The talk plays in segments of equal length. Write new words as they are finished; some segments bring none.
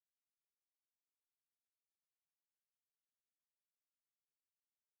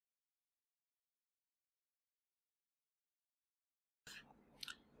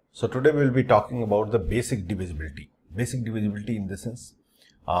So today we will be talking about the basic divisibility. Basic divisibility in the sense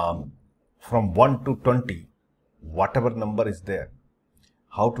from 1 to 20, whatever number is there,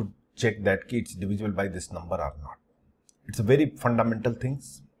 how to check that it's divisible by this number or not. It's a very fundamental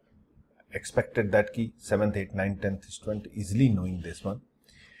things. Expected that 7th, 8th, 9th, 10th, 20, easily knowing this one.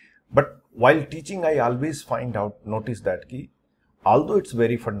 But while teaching, I always notice that although it's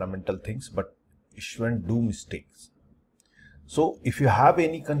very fundamental things, but students do mistakes. So if you have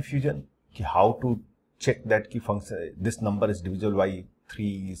any confusion how to check that function, this number is divisible by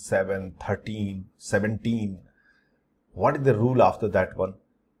 3, 7, 13, 17, what is the rule after that one?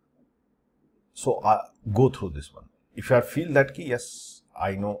 So go through this one. If you feel that yes,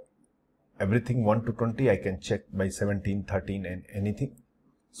 I know everything 1 to 20, I can check by 17, 13 and anything.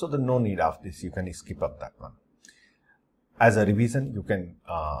 So the no need of this, you can skip up that one. As a revision, you can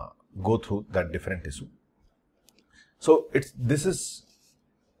go through that different issue. So this is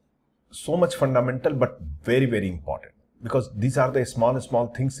so much fundamental, but very, very important, because these are the small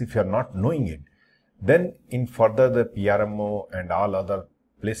things. If you are not knowing it, then in further the PRMO and all other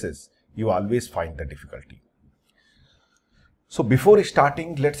places, you always find the difficulty. So before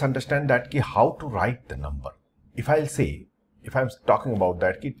starting, let's understand that how to write the number. If I'm talking about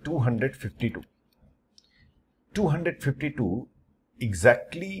that 252,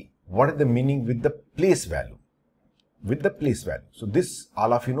 exactly what is the meaning with the place value? With the place value. So this,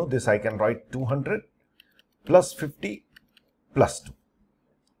 all of you know this, I can write 200 plus 50 plus 2.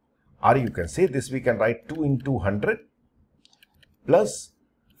 Or you can say this, we can write 2 into 100 plus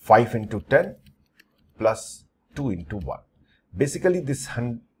 5 into 10 plus 2 into 1. Basically this is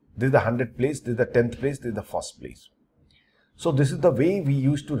the 100th place, this is the 10th place, this is the first place. So this is the way we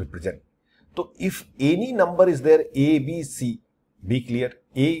used to represent. So if any number is there, A, B, C, be clear,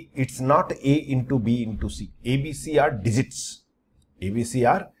 A, it's not A into B into C. A, B, C are digits. A, B, C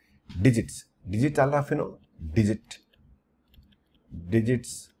are digits. Digit, all of you know, digit.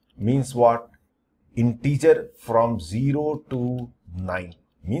 Digits means what? Integer from 0 to 9.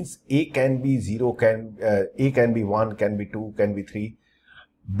 Means A can be 0, A can be 1, can be 2, can be 3.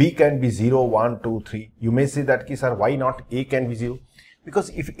 B can be 0, 1, 2, 3. You may say that, sir, why not A can be 0?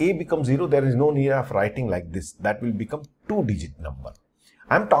 Because if A becomes 0, there is no need of writing like this. That will become 2-digit number.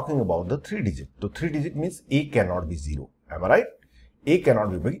 I am talking about the 3-digit. So 3-digit means A cannot be 0. Am I right? A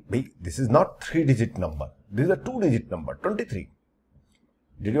cannot be big. This is not 3-digit number. This is a 2-digit number, 23.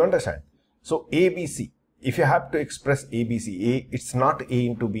 Did you understand? So A, B, C. If you have to express A, B, C, A, it's not A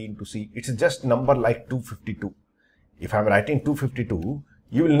into B into C. It's just number like 252. If I am writing 252,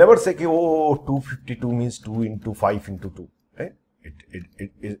 you will never say, oh, 252 means 2 into 5 into 2. Right?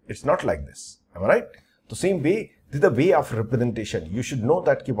 It's not like this. Am I right? The same way, this is the way of representation. You should know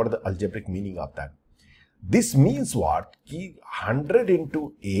that what is the algebraic meaning of that. This means what? 100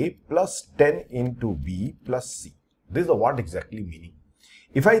 into A plus 10 into B plus C. This is the what exactly meaning.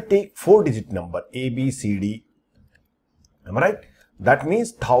 If I take 4-digit number A, B, C, D, am I right? That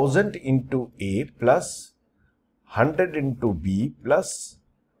means 1000 into A plus 100 into B plus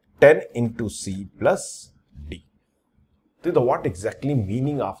 10 into C plus D. This is the what exactly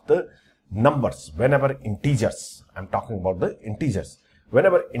meaning of the numbers. Whenever integers, I'm talking about the integers.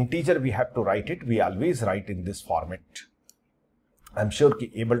 Whenever integer we have to write it, we always write in this format. I'm sure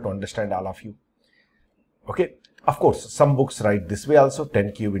able to understand all of you. Okay. Of course, some books write this way also,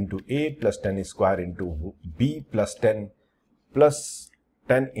 10 cube into A plus 10 square into B plus 10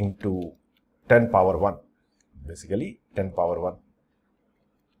 into 10 power 1. Basically, 10 power 1.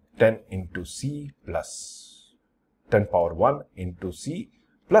 10 into C plus 10 power 1 into C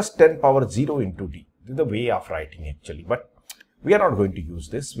plus 10 power 0 into D. This is the way of writing actually, but we are not going to use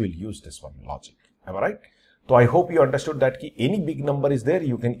this. We'll use this one, logic. Am I right? So I hope you understood that any big number is there,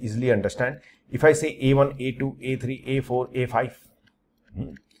 you can easily understand. If I say A1, A2, A3, A4, A5,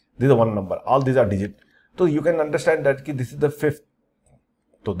 this is the one number. All these are digit. So you can understand that this is the 5th.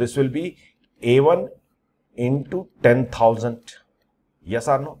 So this will be A1 into 10,000. Yes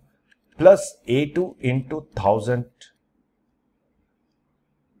or no? Plus A2 into 1000.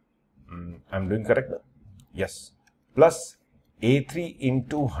 I'm doing correct now? Yes. Plus A3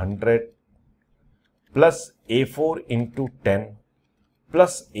 into 100. Plus A4 into 10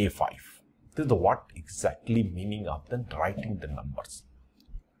 plus A5. This is the what exactly meaning of the writing the numbers.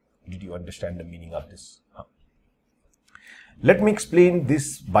 Did you understand the meaning of this? Let me explain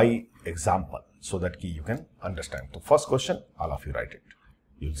this by example so that you can understand. So first question, all of you write it.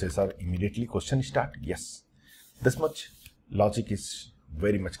 You'll say, sir, immediately question start. Yes. This much logic is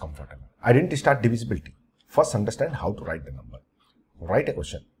very much comfortable. I didn't start divisibility. First understand how to write the number. Write a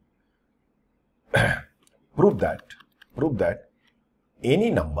question. Prove that any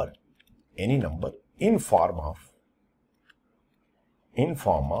number in form of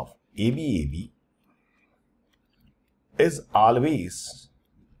ABAB is always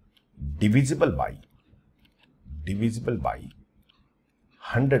divisible by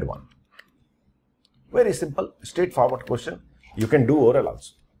 101. Very simple, straightforward question. You can do oral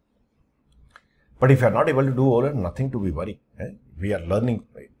also. But if you are not able to do oral, nothing to be worried. We are learning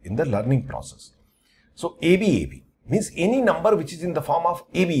in the learning process. So ABAB means any number which is in the form of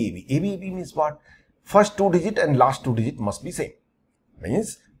ABAB. ABAB means what? First two digit and last two digit must be same.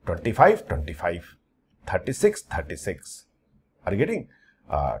 Means 25, 25, 36, 36. Are you getting?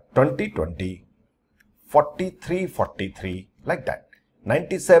 20, 20, 43, 43, like that.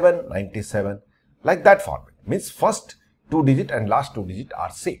 97, 97, like that format. Means first two digit and last two digit are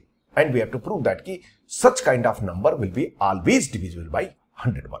same. And we have to prove that such kind of number will be always divisible by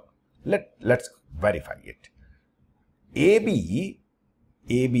 101. Let's verify it. AB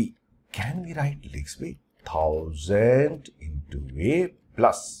can we write this way? 1000 into A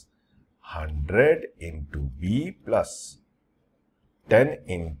plus 100 into B plus 10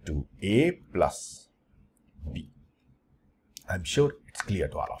 into A plus B. I'm sure it's clear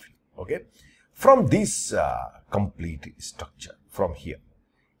to all of you. Okay. From this complete structure, from here,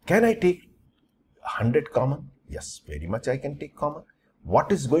 can I take 100 common? Yes, very much I can take common.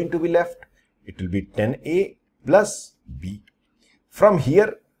 What is going to be left? It will be 10A plus B. From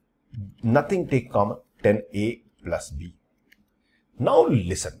here, nothing take common, 10A plus B. Now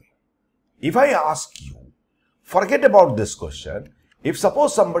listen. If I ask you, forget about this question. If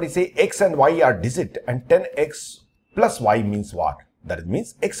suppose somebody say X and Y are digit and 10X plus Y means what? That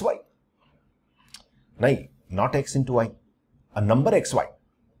means XY. No, not X into Y. A number XY.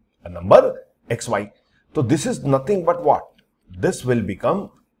 A number XY. So this is nothing but what? This will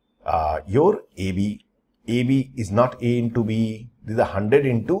become your AB. AB is not A into B. This is 100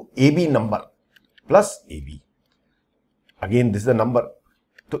 into AB number plus AB. Again, this is the number.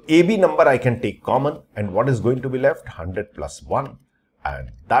 So AB number I can take common, and what is going to be left? 100 plus 1,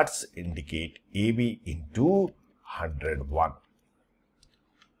 and that's indicate AB into 101.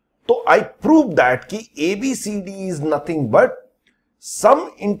 So I prove that ABCD is nothing but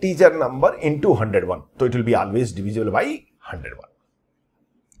some integer number into 101. So it will be always divisible by 101.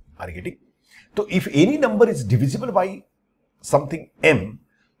 Are you getting? So if any number is divisible by something m,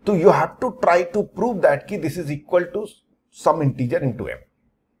 so you have to try to prove that this is equal to some integer into m.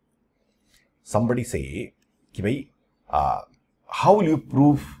 Somebody say, how will you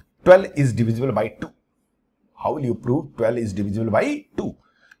prove 12 is divisible by 2? How will you prove 12 is divisible by 2?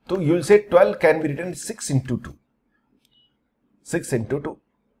 So you will say 12 can be written 6 into 2. 6 into 2.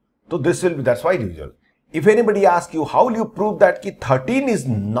 So this will be, that's why divisible. If anybody asks you, how will you prove that 13 is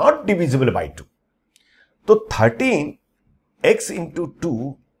not divisible by 2? So 13 x into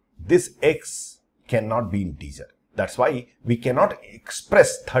 2, this x cannot be integer. That's why we cannot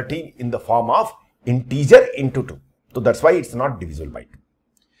express 13 in the form of integer into 2. So that's why it's not divisible by 2.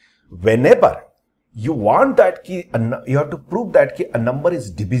 Whenever you want that you have to prove that a number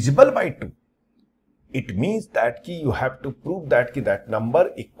is divisible by 2. It means that you have to prove that that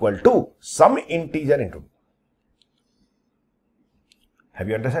number equal to some integer into 2. Have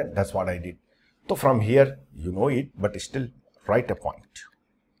you understand? That's what I did. So from here, you know it, but still write a point.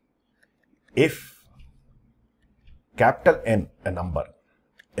 If capital N, a number,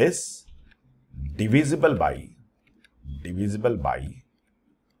 is divisible by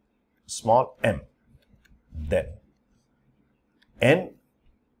small m, then n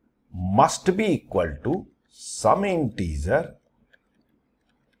must be equal to some integer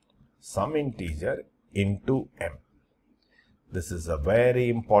into m. This is a very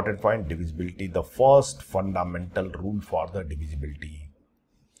important point, divisibility, the first fundamental rule for the divisibility.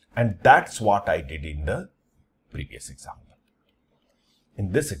 And that's what I did in the previous example.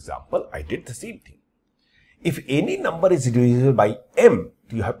 In this example, I did the same thing. If any number is divisible by m,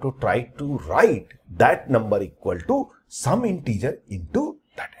 you have to try to write that number equal to some integer into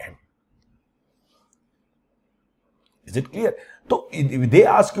that m. Is it clear? So, if they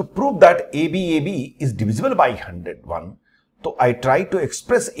ask you prove that ABAB is divisible by 101, so I try to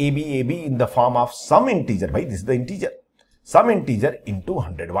express ABAB in the form of some integer, by this is the integer, some integer into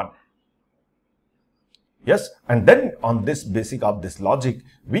 101. Yes, and then on this basic of this logic,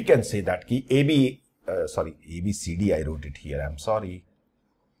 we can say that ABCD, I wrote it here, I'm sorry.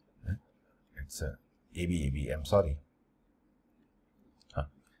 It's ABAB, I'm sorry.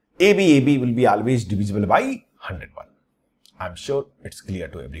 ABAB will be always divisible by 101. I'm sure it's clear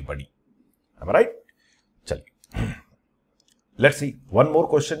to everybody. Am I right? Chal. Let's see one more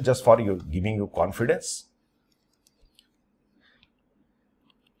question just for you, giving you confidence.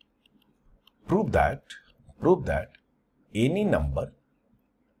 prove that any number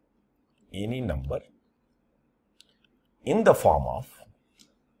in the form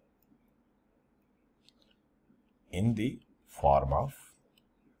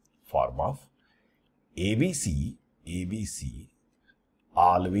of ABC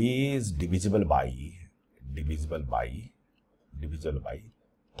always divisible by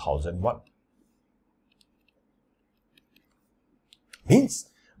 1001. Means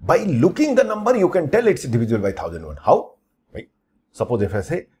by looking the number you can tell it's divisible by 1001. How? Right? Suppose if I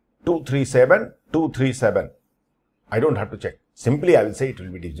say 237, I don't have to check. Simply I will say it will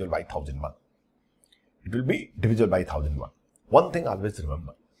be divisible by 1001. It will be divisible by 1001. One thing always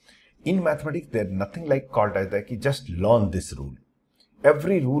remember. In mathematics, there is nothing like called as that. Just learn this rule.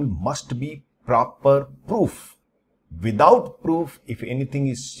 Every rule must be proper proof. Without proof, if anything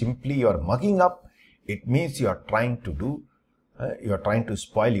is simply you are mugging up, it means you are trying to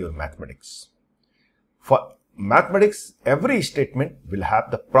spoil your mathematics. For mathematics, every statement will have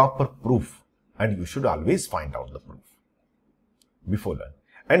the proper proof, and you should always find out the proof before learn.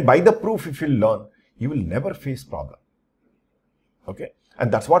 And by the proof, if you learn, you will never face problem. Okay,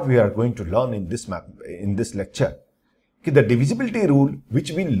 and that's what we are going to learn in this lecture. Okay, the divisibility rule,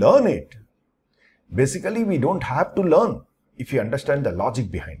 which we learn it, basically we don't have to learn if you understand the logic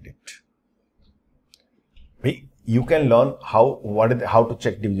behind it. You can learn how to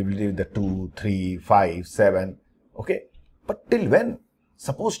check divisibility with the 2, 3, 5, 7. Okay, but till when?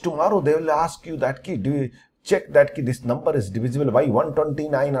 Suppose tomorrow they will ask you that do you check that this number is divisible by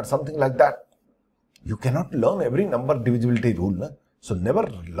 129 or something like that. You cannot learn every number divisibility rule. No? So never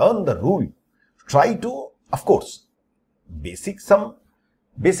learn the rule. Try to, of course, some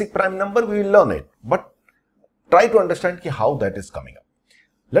basic prime number we will learn it, but try to understand how that is coming up.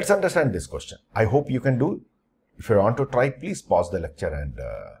 Let's understand this question. I hope you can do. If you want to try, please pause the lecture and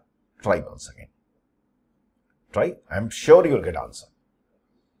try once again. Try. I am sure you will get answer.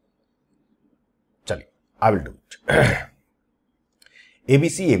 Chali, I will do it.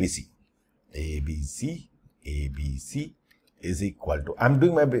 ABC is equal to, I am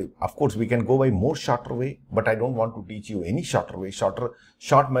doing my way. Of course, we can go by more shorter way, but I don't want to teach you any shorter way.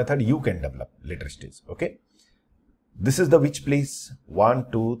 Short method you can develop later stage. Okay. This is the which place?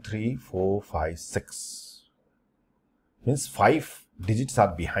 1, 2, 3, 4, 5, 6. Means 5 digits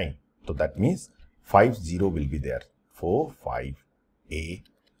are behind. So that means 5 0 will be there. 4, 5, A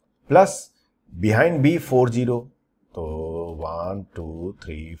plus behind B 4 0. So 1, 2,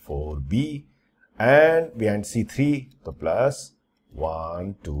 3, 4 B and behind C 3. So plus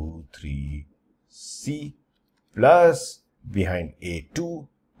 1, 2, 3 C plus behind A 2.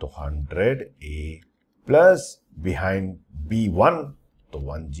 So 100 A plus behind B 1. So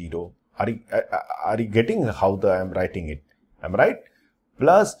 1 0. Are you getting how I am writing it? I am right?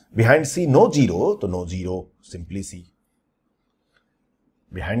 Plus behind C no 0, so no 0, simply C.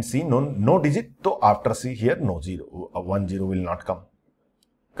 Behind C no digit, so after C here no 0, 1 0 will not come.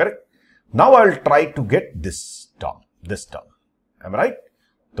 Correct? Now I will try to get this term. Am I right?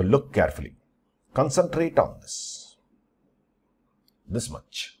 So look carefully. Concentrate on this. This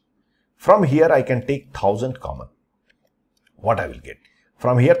much. From here I can take 1000 common. What I will get?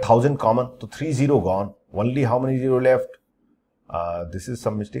 From here 1000 common, to 3 0 gone. Only how many 0 left? This is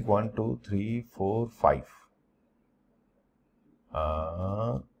some mistake. 1, 2, 3, 4, 5.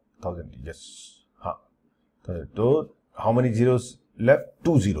 1000. Yes. So how many zeros left?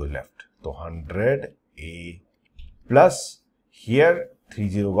 2 zeros left. So 100 A plus here 3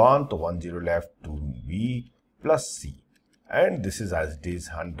 0 gone. So 1 0 left. 2 B plus C. And this is as it is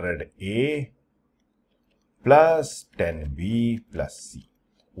 100 A plus 10 B plus C.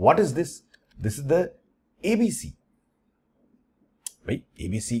 What is this? This is the ABC. Right?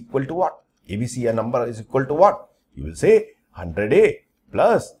 ABC equal to what? ABC, a number is equal to what? You will say 100A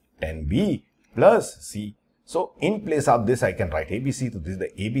plus 10B plus C. So in place of this, I can write ABC. So this is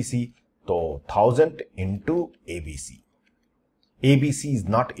the ABC. So 1000 into ABC. ABC is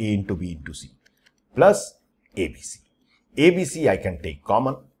not A into B into C. Plus ABC. ABC I can take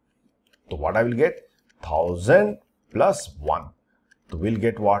common. So what I will get? 1000 plus 1. So we'll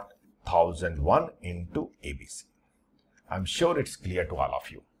get what? 1001 into ABC. I'm sure it's clear to all of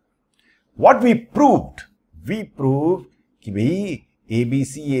you. What we proved? We proved that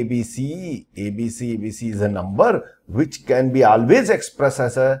ABC is a number which can be always expressed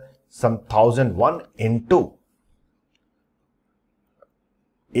as some 1001 into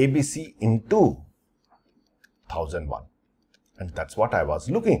ABC into 1001. And that's what I was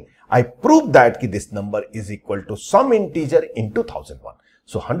looking. I proved that this number is equal to some integer into 1001.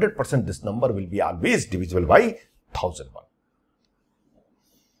 So 100% this number will be always divisible by 1001.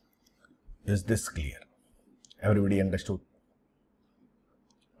 Is this clear? Everybody understood?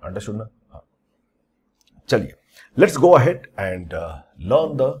 Understood na? Chaliye. Let's go ahead and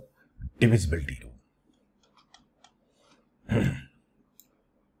learn the divisibility rule.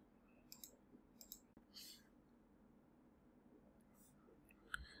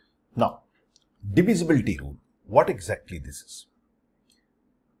 Now, divisibility rule, what exactly this is?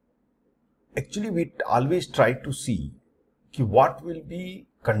 Actually, we always try to see what will be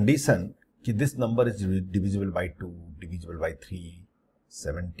condition that this number is divisible by 2, divisible by 3,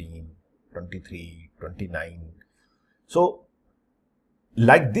 17, 23, 29. So,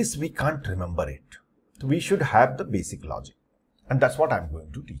 like this, we can't remember it. So, we should have the basic logic. And that's what I'm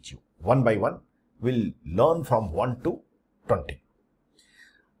going to teach you. One by one, we'll learn from 1 to 20.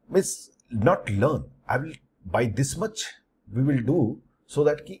 Means not learn. I will, by this much, we will do so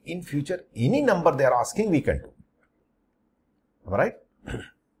that in future, any number they are asking, we can do. Alright?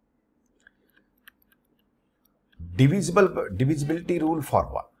 Divisibility rule for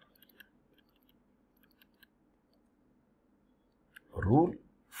what? Rule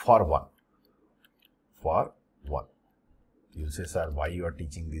for 1. For 1. You say, sir, why you are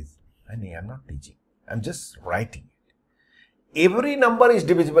teaching this? I am not teaching. I am just writing it. Every number is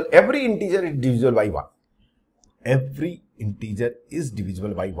divisible. Every integer is divisible by 1. Every integer is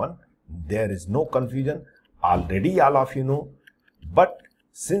divisible by 1. There is no confusion. Already all of you know. But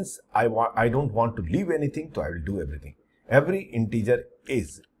since I don't want to leave anything, so I will do everything. Every integer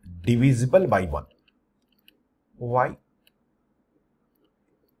is divisible by 1. Why?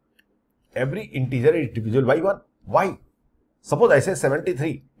 Every integer is divisible by 1. Why? Suppose I say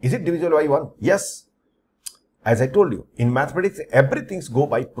 73. Is it divisible by 1? Yes. As I told you, in mathematics, everything go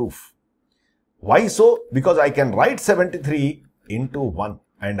by proof. Why so? Because I can write 73 into 1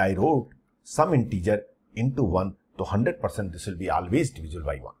 and I wrote some integer into 1. So 100% this will be always divisible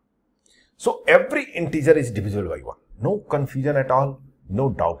by 1. So every integer is divisible by 1. No confusion at all. No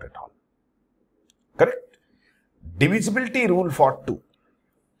doubt at all. Correct? Divisibility rule for 2.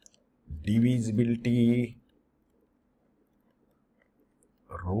 Divisibility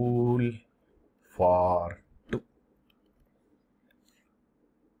rule for 2.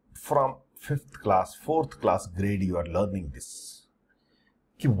 From 5th class, 4th class grade you are learning this.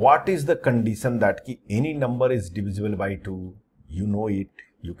 What is the condition that any number is divisible by 2? You know it.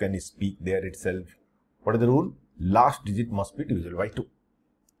 You can speak there itself. What is the rule? Last digit must be divisible by 2.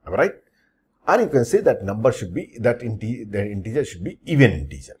 Alright? And you can say that number should be, the integer should be even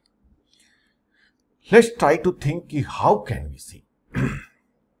integer. Let's try to think how can we see.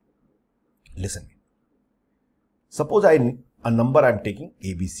 Listen. Suppose a number I am taking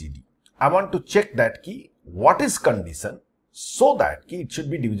ABCD. I want to check that what is condition so that it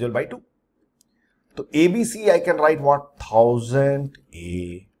should be divisible by 2. So ABC I can write what?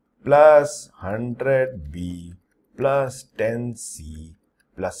 1000A plus 100B plus 10C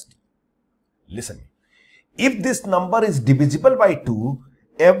plus D. Listen. If this number is divisible by 2,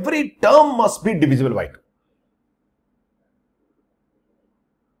 every term must be divisible by 2.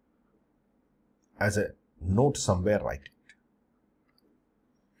 As a note somewhere, write it.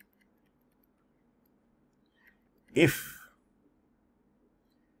 If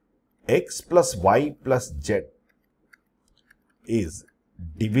x plus y plus z is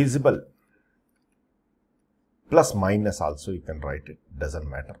divisible, plus minus also you can write it, doesn't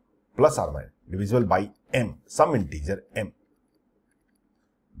matter, plus or minus, divisible by m, some integer m,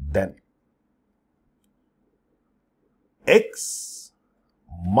 then x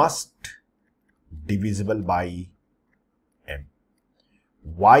must divisible by m,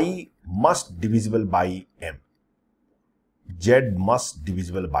 y must divisible by m, z must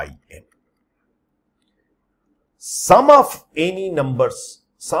divisible by m. Sum of any numbers,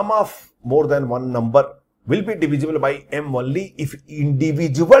 sum of more than one number will be divisible by m only if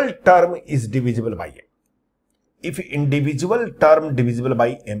individual term is divisible by m. If individual term divisible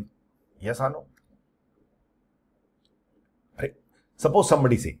by m, yes or no? Right. Suppose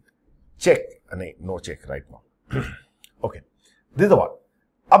somebody say, check, no check right now. Okay, this is the what?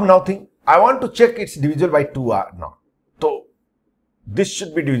 Ab now think, I want to check it's divisible by 2 or not. So, this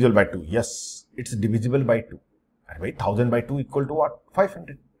should be divisible by 2. Yes, it's divisible by 2. And 1000 by 2 equal to what?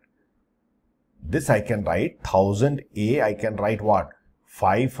 500. This I can write 1000A, I can write what?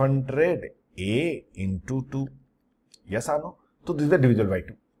 500A into 2. Yes or no? So, this is the divisible by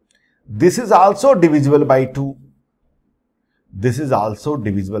 2. This is also divisible by 2. This is also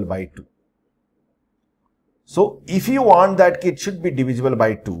divisible by 2. So, if you want that it should be divisible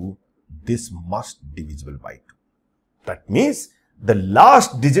by 2, this must divisible by 2. That means the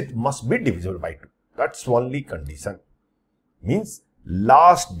last digit must be divisible by 2. That's only condition. Means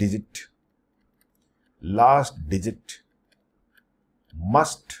last digit last digit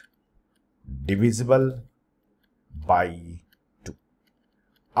must divisible by 2.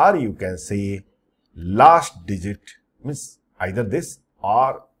 Or you can say last digit means either this,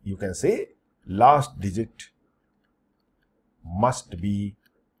 or you can say last digit must be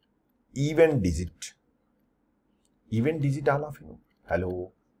even digit. Even digit, all of you.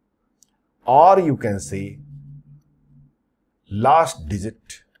 Hello. Or you can say last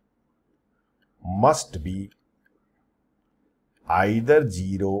digit must be either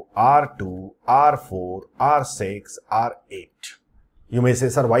 0, or 2, or 4, or 6, or 8. You may say,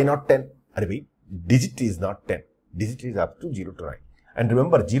 sir, why not 10? Wait, digit is not 10. Digit is up to 0 to 9. And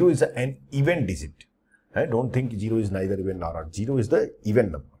remember, 0 is an even digit. I don't think 0 is neither even nor odd. 0 is the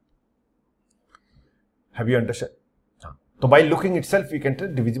even number. Have you understood? So by looking itself, we can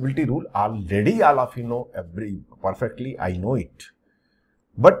tell divisibility rule. Already all of you know perfectly. I know it.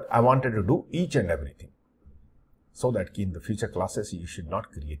 But I wanted to do each and everything, so that in the future classes you should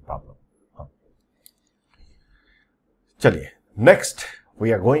not create problem. Chaliye. Next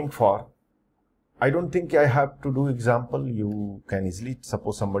we are going for, I don't think I have to do example. You can easily,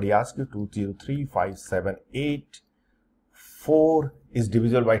 suppose somebody asks you 2, 0, 3, 5, 7, 8, 4 is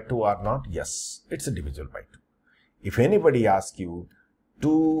divisible by 2 or not? Yes, it's divisible by 2. If anybody asks you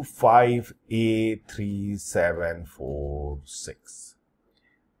 2, 5, 8, 3, 7, 4, 6.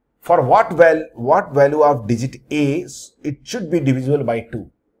 For what value of digit A, it should be divisible by 2.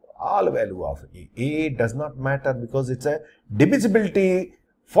 All value of A. A does not matter because it's a divisibility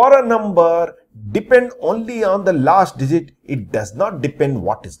for a number depend only on the last digit. It does not depend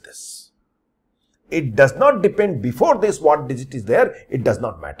what is this. It does not depend before this what digit is there. It does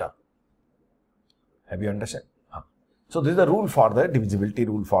not matter. Have you understood? So this is the rule for the divisibility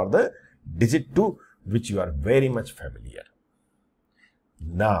rule for the digit 2, which you are very much familiar.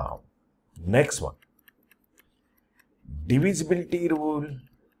 Now, next one, divisibility rule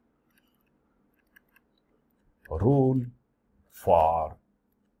for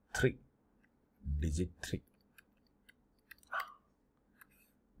 3, digit 3.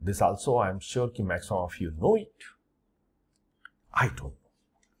 This also I am sure ki maximum of you know it. I don't know.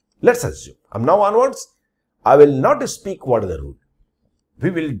 Let's assume. Now onwards, I will not speak what is the rule. We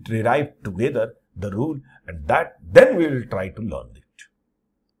will derive together the rule, and then we will try to learn it.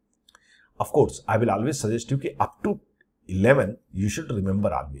 Of course, I will always suggest you that up to 11 you should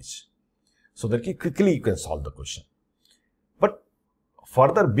remember always, so that quickly you can solve the question. But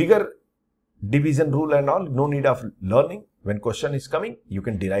further bigger division rule and all, no need of learning. When question is coming, you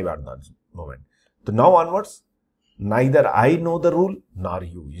can derive at that moment. So now onwards, neither I know the rule nor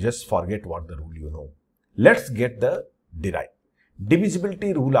you. You just forget what the rule you know. Let's get the derive.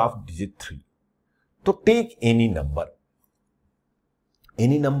 Divisibility rule of digit 3. So take any number.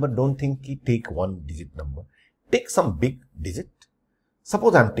 Any number, don't think take one digit number. Take some big digit.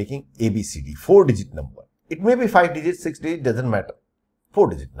 Suppose I am taking ABCD, 4 digit number. It may be 5 digits, 6 digits, doesn't matter.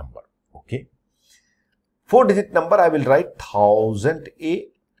 4 digit number. Okay. 4 digit number, I will write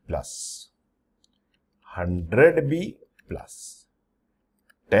 1000A plus 100B plus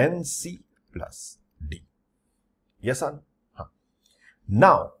 10C plus D. Yes or no?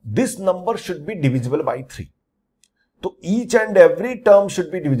 Now, this number should be divisible by 3. So, each and every term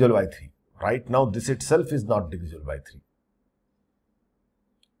should be divisible by 3. Right now, this itself is not divisible by 3.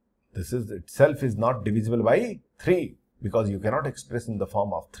 This is itself is not divisible by 3 because you cannot express in the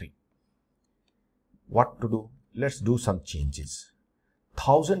form of 3. What to do? Let's do some changes.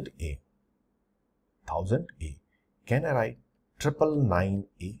 1000A. 1000A. Can I write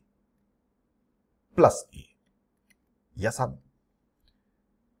 999A plus A? Yes or no?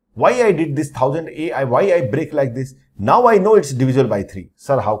 Why I did this 1000A? Why I break like this? Now I know it's divisible by 3.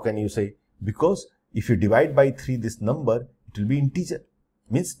 Sir, how can you say? Because if you divide by 3 this number, it will be integer.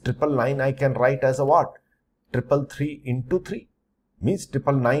 Means 999 I can write as a what? 333 into 3. Means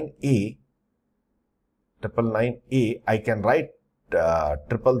 999A. 999A I can write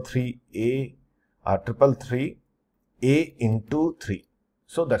 333A into 3.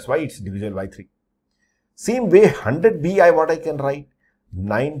 So that's why it's divisible by 3. Same way 100B what I can write?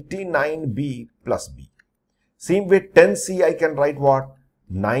 99B plus B. Same way 10C I can write what?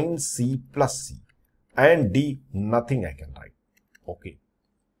 9C plus C. And D nothing I can write. Okay.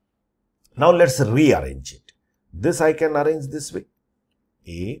 Now let's rearrange it. This I can arrange this way.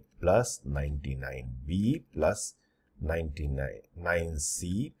 A plus 99B plus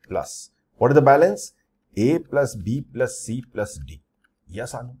 9C plus. What is the balance? A plus B plus C plus D.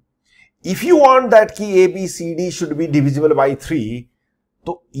 Yes or no? If you want that key A, B, C, D should be divisible by 3,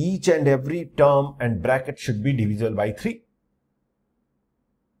 so each and every term and bracket should be divisible by 3.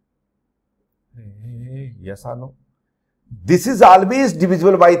 Okay, yes or no? This is always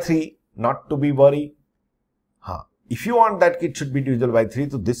divisible by 3, not to be worried. If you want that it should be divisible by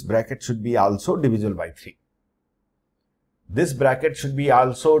 3, so this bracket should be also divisible by 3. This bracket should be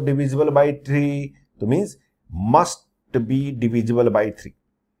also divisible by 3. So means must be divisible by 3.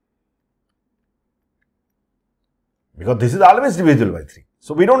 Because this is always divisible by 3.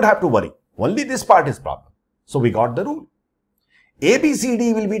 So we don't have to worry. Only this part is problem. So we got the rule. A, B, C,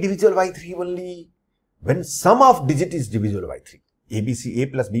 D will be divisible by 3 only when sum of digit is divisible by 3. A, B, C, A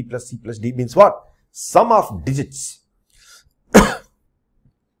plus B plus C plus D means what? Sum of digits.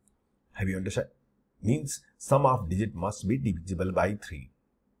 Have you understood? Means sum of digit must be divisible by 3.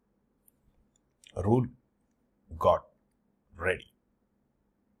 Rule got ready.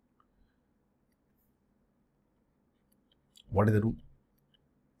 What is the rule?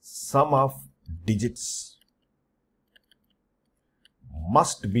 Sum of digits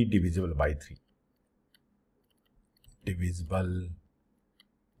must be divisible by 3. Divisible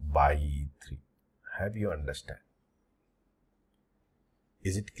by 3. Have you understand?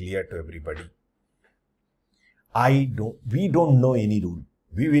 Is it clear to everybody? We don't know any rule.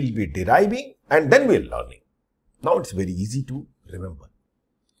 We will be deriving and then we'll learning. Now it's very easy to remember.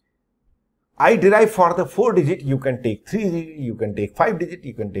 I derive for the 4 digit, you can take 3 digit, you can take 5 digit,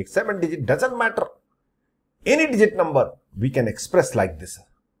 you can take 7 digit, doesn't matter. Any digit number we can express like this.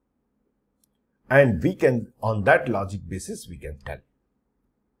 And we can, on that logic basis, we can tell.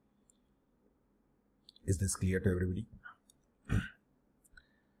 Is this clear to everybody?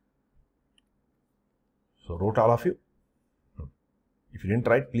 So wrote all of you? If you didn't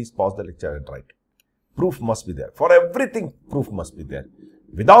write, please pause the lecture and write. Proof must be there. For everything, proof must be there.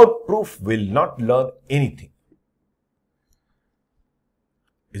 Without proof, we'll not learn anything.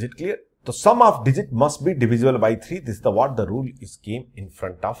 Is it clear? The sum of digit must be divisible by 3. This is what the rule is came in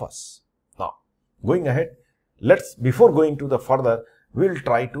front of us. Now, going ahead, before going to the further, we'll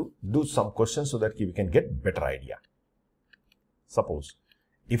try to do some questions so that we can get better idea. Suppose,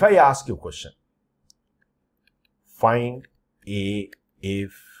 if I ask you a question, find digit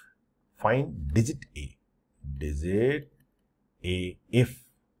A if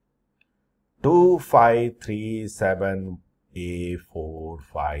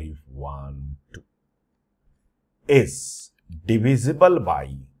 2537A4512 is divisible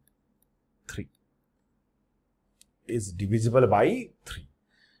by 3. Is divisible by 3.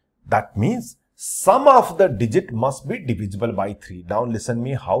 That means sum of the digit must be divisible by 3. Now listen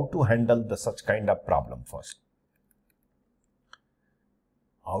me how to handle such kind of problem first.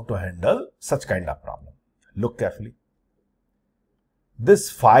 How to handle such kind of problem. Look carefully.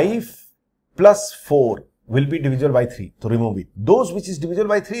 This 5 plus 4 will be divisible by 3. So remove it. Those which is divisible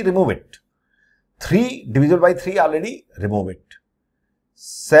by 3, remove it. 3 divisible by 3 already, remove it.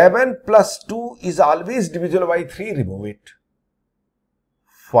 7 plus 2 is always divisible by 3, remove it.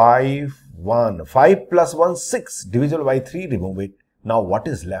 5 plus 1, 6, divisible by 3, remove it. Now what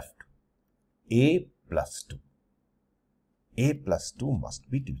is left? A plus 2. A plus 2 must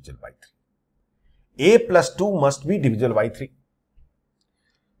be divisible by 3. A plus 2 must be divisible by 3.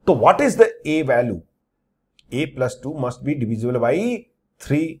 So what is the A value? A plus 2 must be divisible by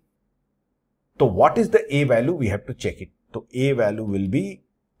 3. So what is the A value? We have to check it. So A value will be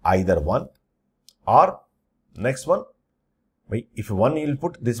either 1 or next one. If 1 you will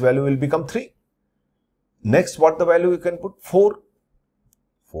put, this value will become 3. Next, what the value you can put? 4.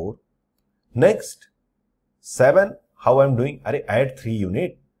 Next, 7. How I am doing? Add 3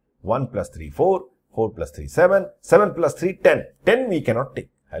 unit. 1 plus 3, 4. 4 plus 3, 7. 7 plus 3, 10. 10 we cannot take.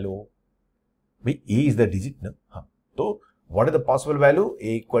 Hello. A is the digit. No? So, what is the possible value?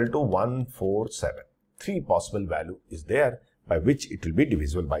 A equal to 147. 3 possible value is there by which it will be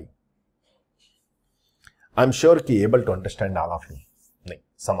divisible by. I am sure ki able to understand all of you.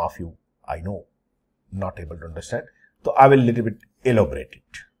 Some of you I know not able to understand. So, I will little bit elaborate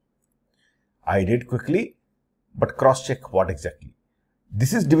it. I did quickly, but cross check what exactly.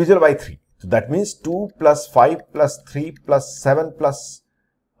 This is divisible by 3. So, that means 2 plus 5 plus 3 plus 7 plus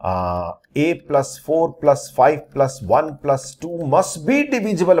A plus 4 plus 5 plus 1 plus 2 must be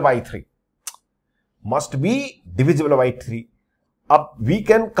divisible by 3. Must be divisible by 3. We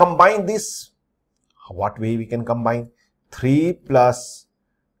can combine this. What way we can combine? 3 plus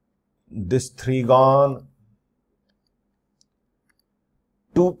this 3 gone.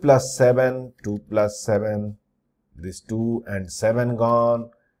 2 plus 7, 2 plus 7. This 2 and 7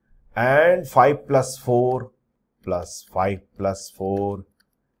 gone. And 5 plus 4 plus 5 plus 4.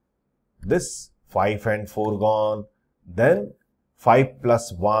 This 5 and 4 gone. Then 5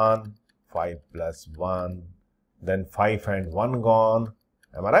 plus 1, 5 plus 1. Then 5 and 1 gone.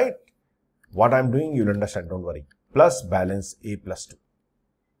 Am I right? What I'm doing, you'll understand, don't worry. Plus balance A plus 2.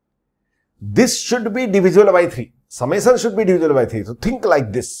 This should be divisible by 3. Summation should be divisible by 3. So think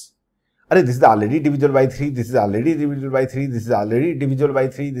like this. This is already divisible by 3. This is already divisible by 3. This is already divisible by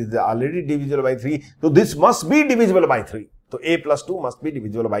 3. This is already divisible by 3. So this must be divisible by 3. So A plus 2 must be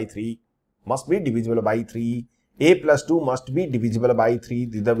divisible by 3. Must be divisible by 3. A plus 2 must be divisible by 3.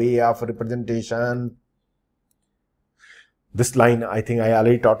 This is the way of representation. This line, I think I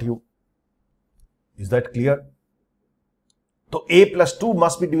already taught you. Is that clear? So A plus 2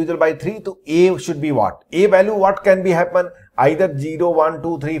 must be divisible by 3. So A should be what? A value, what can be happen? Either 0, 1,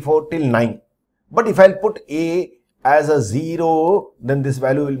 2, 3, 4 till 9. But if I'll put A as a 0, then this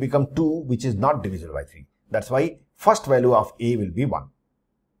value will become 2, which is not divisible by 3. That's why first value of A will be 1.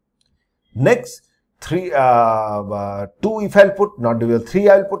 Next, 2 if I'll put not divisible, 3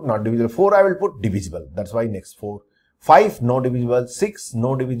 I will put not divisible, 4 I will put divisible. That's why next 4. 5 no divisible, 6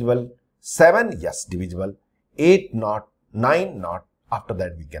 no divisible, 7 yes divisible, 8 not, 9 not. After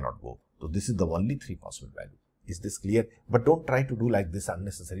that we cannot go. So this is the only 3 possible value. Is this clear? But don't try to do like this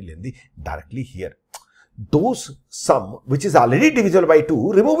unnecessary lengthy directly here. Those sum which is already divisible by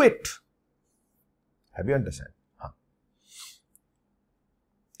 2, remove it. Have you understand?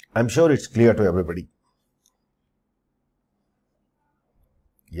 I'm sure it's clear to everybody.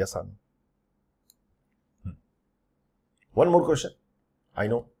 Yes or no? One more question. I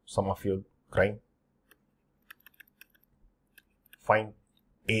know some of you are crying. Find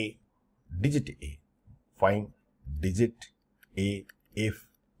A, digit A. Find digit A if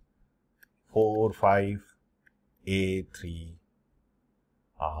 4, 5, A, 3,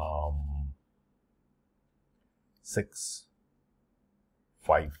 6,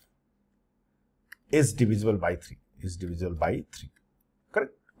 5 is divisible by 3. Is divisible by 3.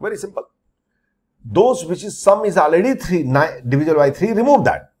 Correct? Very simple. Those which is sum is already 3, divisible by 3, remove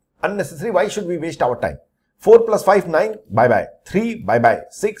that. Unnecessary. Why should we waste our time? 4 plus 5, 9, bye-bye. 3, bye-bye.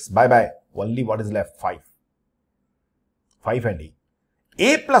 6, bye-bye. Only what is left? 5. 5 and A.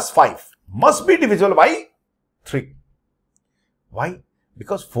 A plus 5 must be divisible by 3. Why?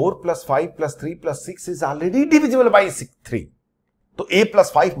 Because 4 plus 5 plus 3 plus 6 is already divisible by 3. So A plus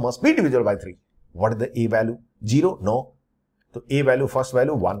 5 must be divisible by 3. What is the A value? 0? No. So A value, first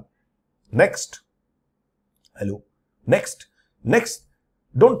value 1. Next. Hello. Next.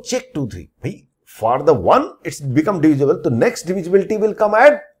 Don't check 2, 3. For the 1, it's become divisible. The next divisibility will come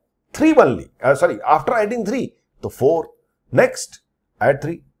at 3 only. After adding 3. So 4. Next. Add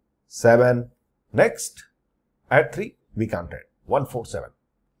 3. 7. Next. Add 3. We can't add. 1, 4, 7.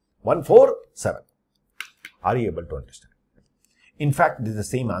 1, 4, 7. Are you able to understand? In fact, this is the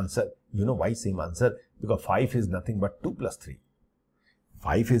same answer. You know why same answer? Because 5 is nothing but 2 plus 3.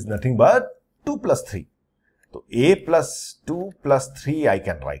 5 is nothing but 2 plus 3. So A plus 2 plus 3 I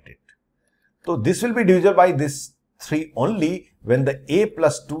can write it. So this will be divisible by this 3 only when the A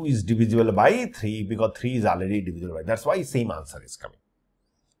plus 2 is divisible by 3, because 3 is already divisible by. That's why same answer is coming.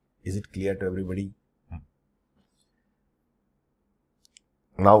 Is it clear to everybody?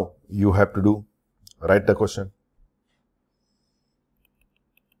 Now you have to write the question.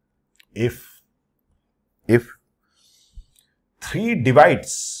 If 3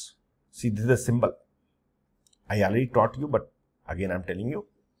 divides, see this is the symbol. I already taught you, but again I am telling you.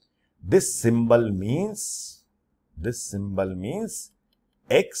 This symbol means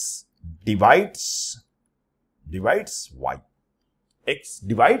x divides y. X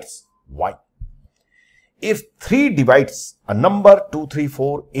divides y. If 3 divides a number 2, 3,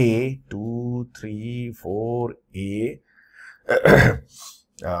 4, A, 2, 3, 4, A,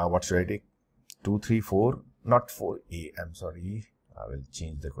 what should I take? 2, 3, 4, not 4A, I'm sorry, I will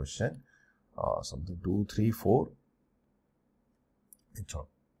change the question. Something 2, 3, 4. It's all.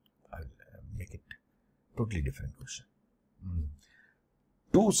 I will make it totally different question.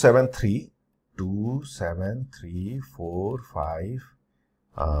 2, 7, 3, 2, 7, 3, 4, 5,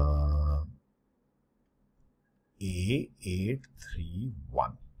 A, 8, 3,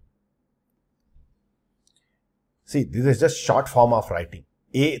 1. See, this is just short form of writing.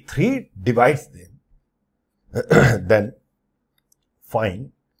 A 3 divides them. Then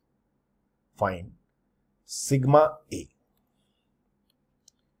find sigma A.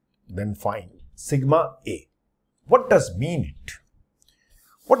 Then find sigma A. What does mean it?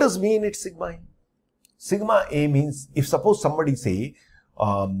 What does mean it sigma A? Sigma A means, if suppose somebody say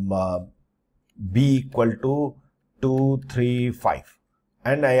B equal to 2, 3, 5,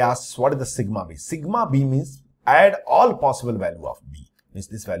 and I ask what is the sigma B? Sigma B means add all possible value of B. Means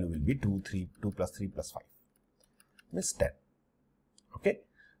this value will be 2 plus 3 plus 5. Means 10. Okay.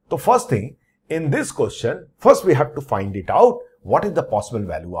 So first thing, in this question, first we have to find it out what is the possible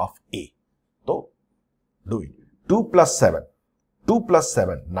value of A. Do it. 2 plus 7. 2 plus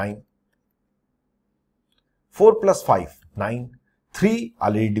 7, 9. 4 plus 5, 9. 3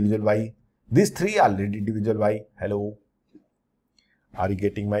 already divisible by. This 3 already divisible by. Hello. Are you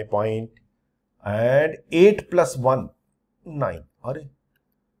getting my point? And 8 plus 1, 9.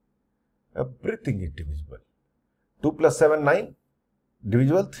 Everything is divisible. 2 plus 7, 9.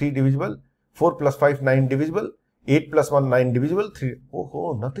 Divisible. 3 divisible. 4 plus 5, 9 divisible. 8 plus 1, 9 divisible. 3.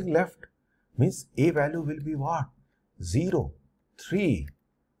 Oh, nothing left. Means A value will be what? 0, 3,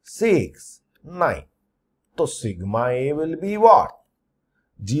 6, 9. So sigma A will be what?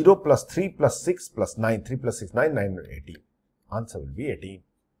 0 plus 3 plus 6 plus 9. 3 plus 6, 9, 9, 18. Answer will be 18.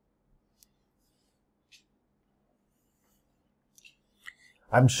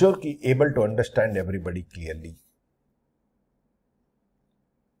 I'm sure कि able to understand everybody clearly.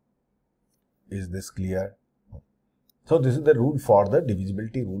 Is this clear? So this is the rule for the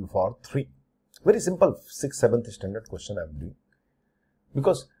divisibility rule for 3. Very simple 6th, 7th standard question I am doing.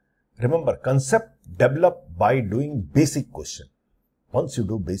 Because remember, concept develop by doing basic question. Once you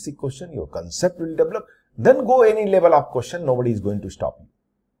do basic question, your concept will develop. Then go any level of question, nobody is going to stop you.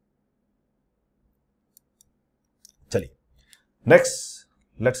 Chaliye. Next,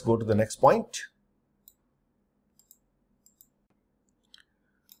 let's go to the next point.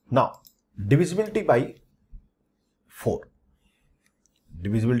 Now, divisibility by 4.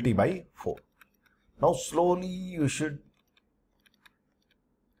 Divisibility by 4. Now, slowly you should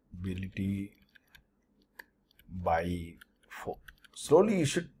divisibility by 4. Slowly you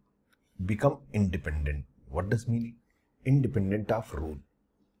should become independent. What does mean? Independent of rule.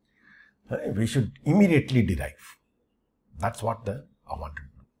 We should immediately derive. That's what I wanted to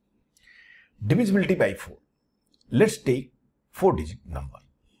do. Divisibility by 4. Let's take 4-digit number.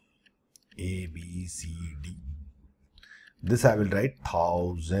 A, B, C, D. This I will write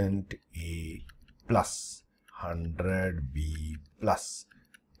 1000 A plus 100 B plus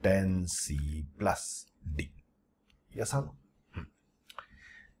 10 C plus D. Yes or no?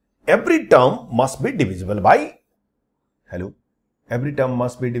 Every term must be divisible by, hello, every term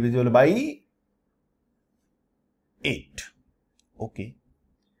must be divisible by 8. Okay.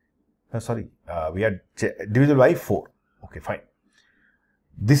 We had divisible by 4. Okay, fine.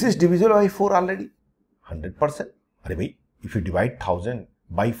 This is divisible by 4 already. 100%. If you divide 1000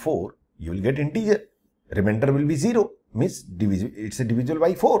 by 4, you will get integer. Remainder will be 0. Means it's a divisible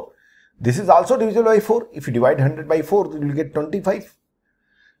by 4. This is also divisible by 4. If you divide 100 by 4, you will get 25.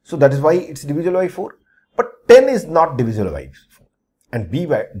 So that is why it's divisible by 4. But 10 is not divisible by 4. And B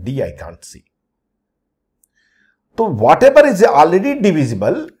by D I can't see. So whatever is already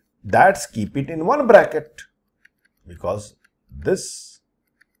divisible, that's keep it in one bracket. Because this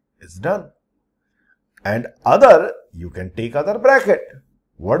is done. And other, you can take other bracket.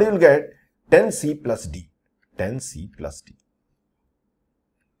 What you will get? 10C plus D. 10C plus D.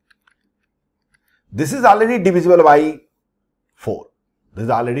 This is already divisible by 4. This is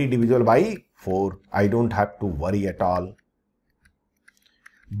already divisible by 4. I don't have to worry at all.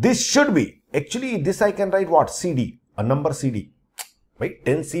 This should be, actually this I can write what? CD, a number CD. Right?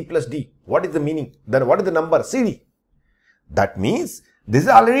 10C plus D. What is the meaning? Then what is the number? CD. That means this is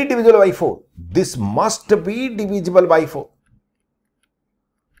already divisible by 4. This must be divisible by 4.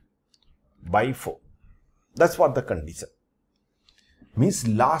 By 4. That's what the condition. Means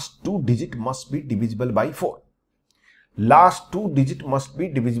last 2 digit must be divisible by 4. Last 2 digit must be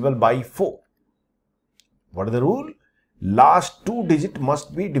divisible by 4. What is the rule? Last 2 digit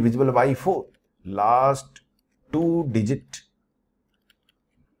must be divisible by 4. Last 2 digit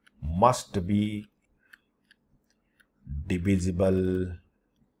must be divisible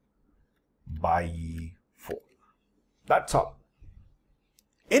by 4. That's all.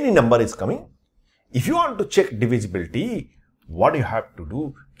 Any number is coming. If you want to check divisibility, what you have to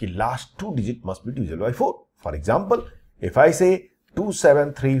do? Ki last 2 digit must be divisible by 4. For example, if I say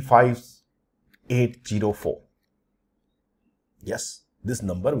 2735804, yes, this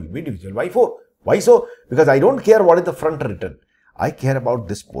number will be divisible by 4. Why so? Because I don't care what is the front written. I care about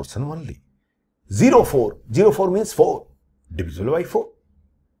this portion only. 04. 04 means 4. Divisible by 4.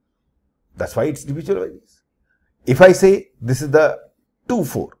 That's why it's divisible by this. If I say this is the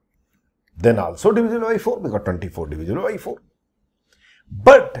 24, then also divisible by 4 because 24 divisible by 4.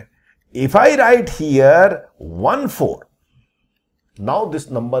 But if I write here 14, now this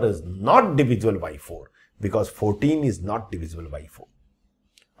number is not divisible by 4 because 14 is not divisible by 4.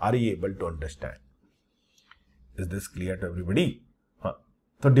 Are you able to understand? Is this clear to everybody?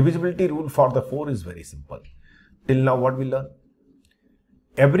 So divisibility rule for the 4 is very simple. Till now what we learn?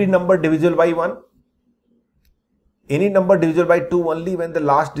 Every number divisible by 1. Any number divisible by 2 only when the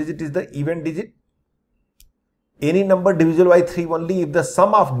last digit is the even digit. any number divisible by 3 only if the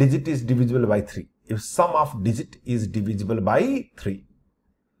sum of digit is divisible by 3. If sum of digit is divisible by 3.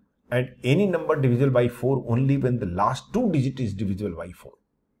 And any number divisible by 4 only when the last two digit is divisible by 4.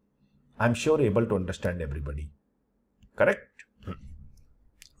 I am sure able to understand everybody. Correct?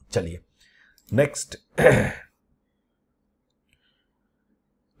 Chaliye. Next.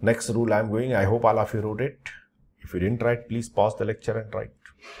 Next rule I am going. I hope all of you wrote it. If you didn't write, please pause the lecture and write.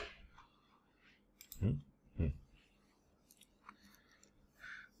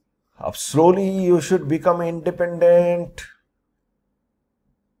 Slowly you should become independent.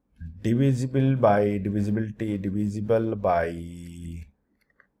 Divisible by divisibility, divisible by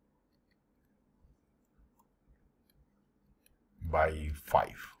by 5.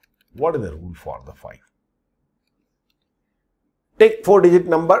 What is the rule for the 5? Take 4-digit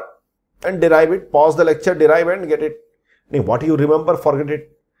number and derive it. Pause the lecture, derive and get it. What you remember, forget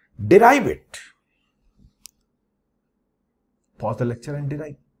it. Derive it. Pause the lecture and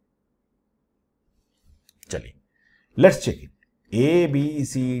derive. Chali. Let's check it. A, B,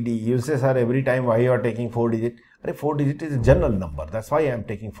 C, D. You say, sir, every time why you are taking 4-digit? 4-digit is a general number. That's why I am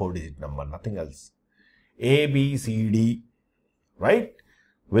taking 4-digit number, nothing else. A, B, C, D, right,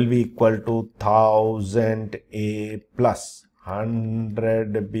 will be equal to 1000 A plus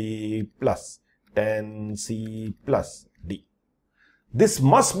 100 B plus 10 C plus D. This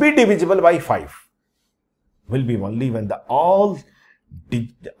must be divisible by 5. Will be only when the all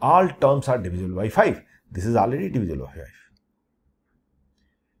terms are divisible by 5. This is already divisible by 5.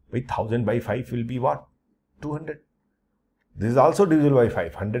 With 1000 by 5 will be what? 200. This is also divisible by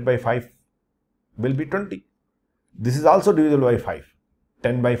 5. 100 by 5 will be 20. This is also divisible by 5.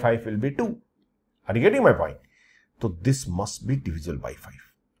 10 by 5 will be 2. Are you getting my point? So this must be divisible by 5.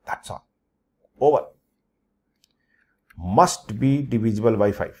 That's all. Over. Must be divisible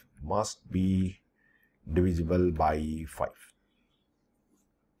by 5. Must be divisible by 5.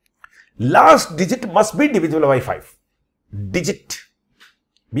 Last digit must be divisible by 5. Digit.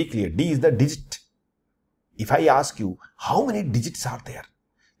 Be clear. D is the digit. If I ask you, how many digits are there?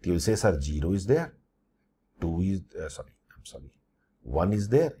 You will say, sir, 0 is there. 2 is, 1 is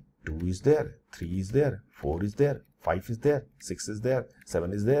there. 2 is there. 3 is there. 4 is there. 5 is there. 6 is there.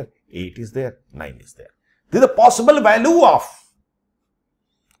 7 is there. 8 is there. 9 is there. This is the possible value of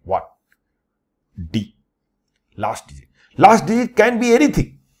what? D. Last digit. Last digit can be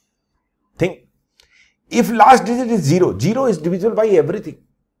anything. Think. If last digit is 0, 0 is divisible by everything.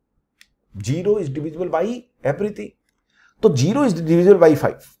 0 is divisible by everything. So 0 is divisible by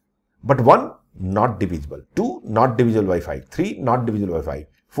 5. But 1 not divisible. 2 not divisible by 5. 3 not divisible by 5.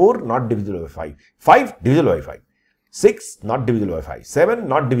 4 not divisible by 5. 5 divisible by 5. 6 not divisible by 5. 7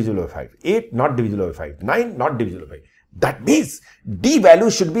 not divisible by 5. 8 not divisible by 5. 9 not divisible by 5. That means D value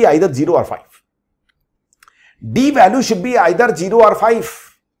should be either 0 or 5. D value should be either 0 or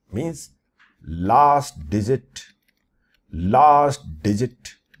 5. Means last digit must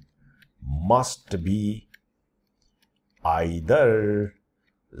be either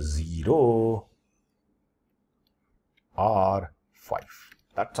 0 or 5.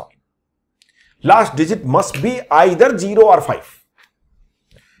 That's all. Last digit must be either 0 or 5.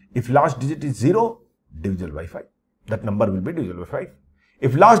 If last digit is 0, divisible by 5. That number will be divisible by 5.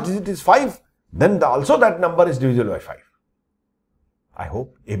 If last digit is 5, then also that number is divisible by 5. I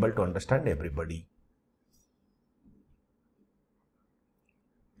hope able to understand everybody.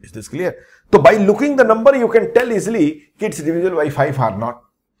 Is this clear? So by looking the number, you can tell easily it's divisible by 5 or not.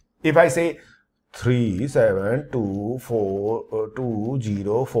 If I say 3, 7, 2, 4, 2,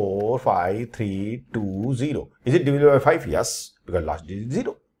 0, 4, 5, 3, 2, 0. Is it divisible by 5? Yes, because last digit is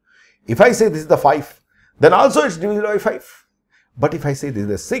 0. If I say this is the 5, then also it's divisible by 5. But if I say this is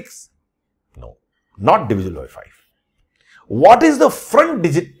the 6, no, not divisible by 5. What is the front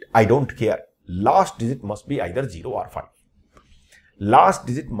digit? I don't care. Last digit must be either 0 or 5. Last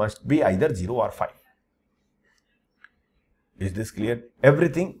digit must be either 0 or 5. Is this clear?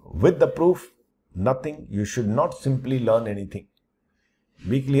 Everything with the proof, nothing. You should not simply learn anything.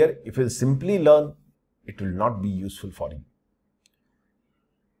 Be clear. If you simply learn, it will not be useful for you.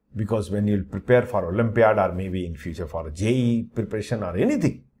 Because when you prepare for Olympiad or maybe in future for a JEE preparation or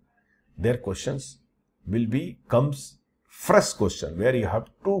anything, their questions will be fresh question where you have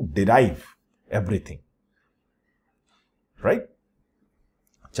to derive everything. Right?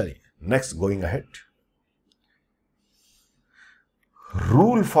 Chaliye. Next, going ahead.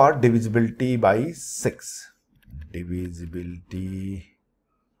 Rule for divisibility by 6. Divisibility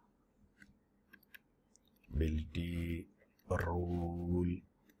rule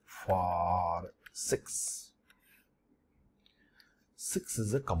for 6. 6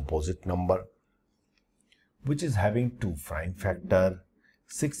 is a composite number. which is having 2 prime factor.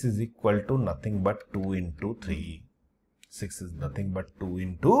 6 is equal to nothing but 2 into 3. 6 is nothing but 2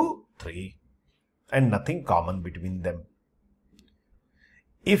 into 3 and nothing common between them.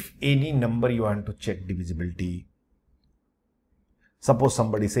 If any number you want to check divisibility, suppose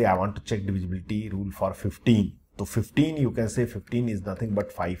somebody say I want to check divisibility rule for 15. So 15, you can say 15 is nothing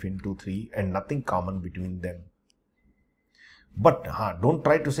but 5 into 3 and nothing common between them. But don't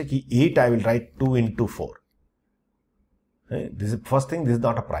try to say 8 I will write 2 into 4. This is first thing, this is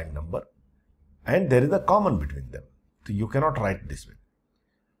not a prime number and there is a common between them. So you cannot write this way.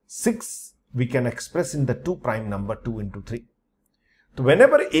 6 we can express in the 2 prime number 2 into 3. So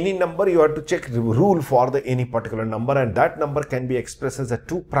whenever any number you have to check the rule for the any particular number, and that number can be expressed as a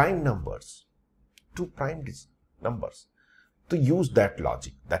 2 prime numbers, 2 prime numbers. To use that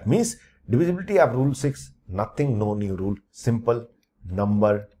logic, that means divisibility of rule 6, nothing, no new rule, simple.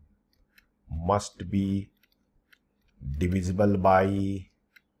 Number must be divisible by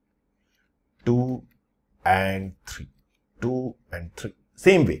 2 and 3. 2 and 3.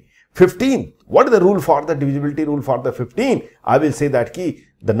 Same way. 15. What is the rule for the divisibility rule for the 15? I will say that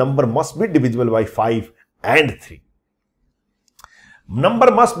the number must be divisible by 5 and 3.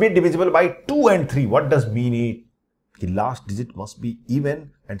 Number must be divisible by 2 and 3. What does mean it? The last digit must be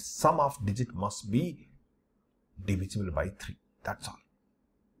even and sum of digit must be divisible by 3. That's all.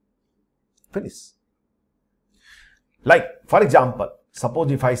 Finish. Like, for example,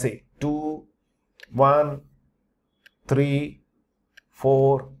 suppose if I say 2, 1, 3,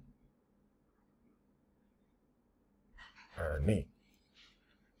 4,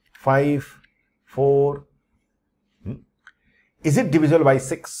 5, 4. Is it divisible by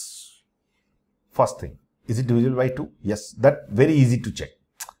 6? First thing. Is it divisible by 2? Yes, that very easy to check.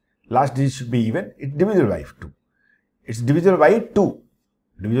 Last digit should be even. It's divisible by 2. It's divisible by 2.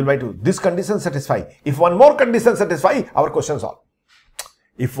 Divisible by 2. This condition satisfy. If one more condition satisfy, our question solved.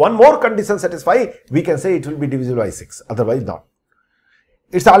 If one more condition satisfy, we can say it will be divisible by 6. Otherwise not.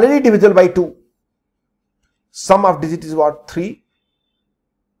 It's already divisible by 2. Sum of digit is what? 3.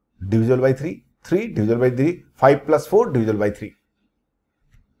 Divisible by 3. 3 divisible by 3. 5 plus 4 divisible by 3.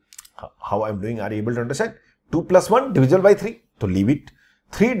 How I am doing? Are you able to understand? 2 plus 1 divisible by 3. So leave it.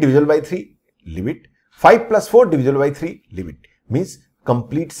 3 divisible by 3. Leave it. 5 plus 4 divisible by 3. Leave it. Means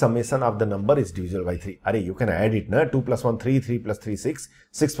complete summation of the number is divisible by 3. Array, you can add it. Na? 2 plus 1 3. 3 plus 3 6.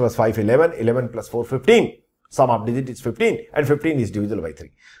 6 plus 5 11. 11 plus 4 15. Sum of digit is 15 and 15 is divisible by 3.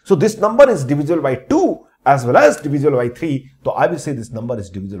 So this number is divisible by 2 as well as divisible by 3. So I will say this number is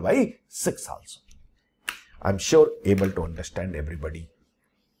divisible by 6 also. I am sure able to understand everybody.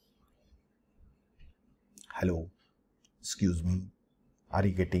 Hello, excuse me, are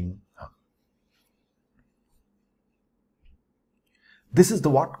you getting? This is the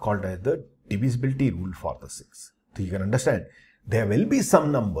what called as the divisibility rule for the 6. So you can understand there will be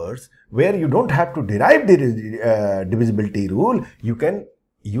some numbers where you don't have to derive the divisibility rule. You can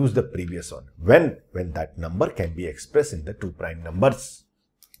use the previous one when that number can be expressed in the 2 prime numbers.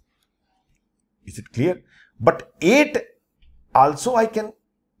 Is it clear? But 8 also I can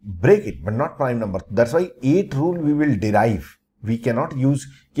break it, but not prime number. That's why 8 rule we will derive. We cannot use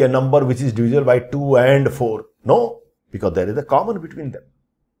a number which is divisible by 2 and 4. No, because there is a common between them.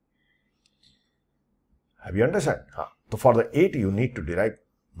 Have you understand? So for the 8 you need to derive,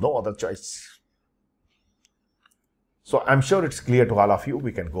 no other choice. So I'm sure it's clear to all of you.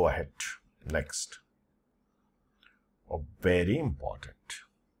 We can go ahead. Next. Oh, very important.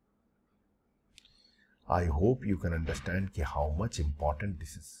 I hope you can understand how much important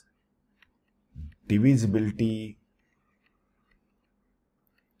this is. Divisibility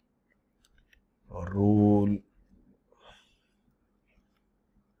rule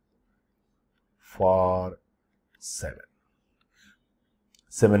for 7.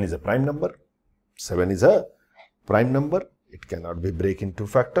 7 is a prime number. 7 is a prime number. It cannot be break into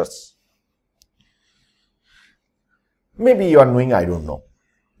factors. Maybe you are knowing, I don't know.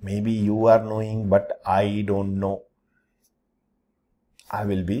 Maybe you are knowing, but I don't know. I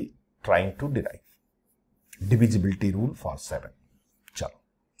will be trying to derive divisibility rule for 7. Chalo,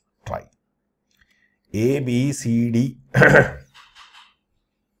 try. A, B, C, D.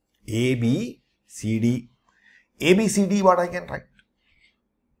 A, B, C, D. A, B, C, D, what I can write?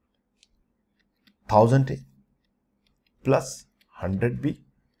 1000 A plus 100 B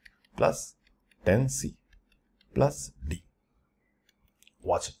plus 10 C plus D.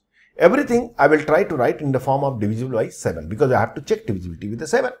 Watch it. Everything I will try to write in the form of divisible by 7 because I have to check divisibility with the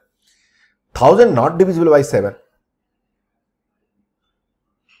 7. 1000 not divisible by 7.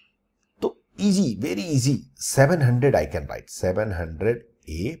 So easy, very easy. 700 I can write. 700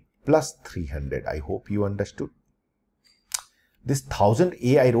 A plus 300. I hope you understood. This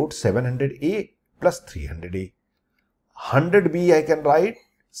 1000A I wrote 700A plus 300A. 100B I can write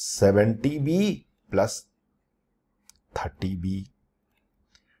 70B plus 30B.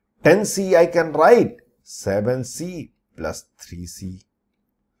 10C I can write 7C plus 3C.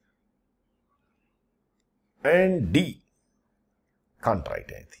 And D can't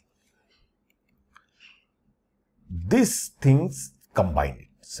write anything. These things combined.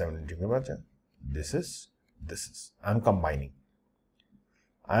 This is. I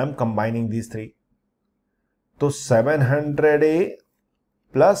am combining these three. So 700A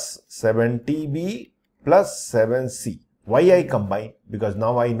plus 70B plus 7C. Why I combine? Because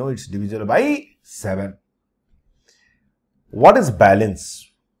now I know it's divisible by 7. What is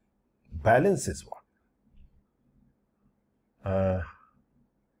balance? Balance is what?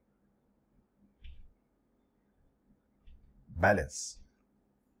 Balance.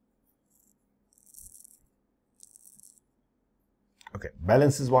 Okay,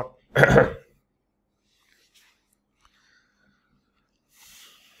 balance is what?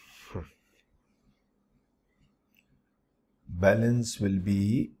 Balance will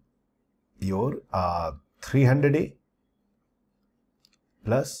be your 300A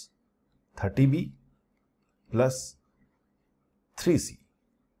plus 30B plus 3C.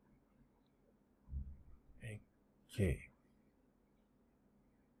 Okay.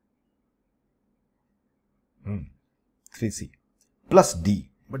 3C plus D.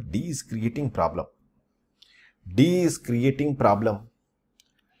 But D is creating problem.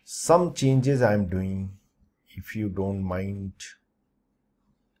 Some changes I am doing. If you don't mind,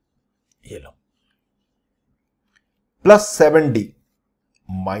 yellow. Plus 7D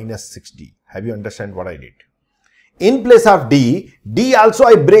minus 6D. Have you understand what I did? In place of D also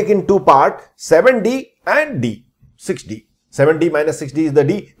I break in two parts, 7D and D, 6D. 7D minus 6D is the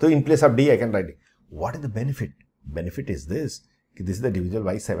D. So in place of D I can write D. What is the benefit? Benefit is this. This is the divisible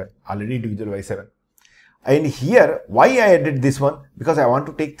by 7. Already divisible by 7. And here, why I added this one? Because I want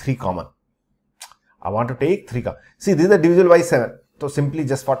to take 3 common. See, this is the divisible by 7. So simply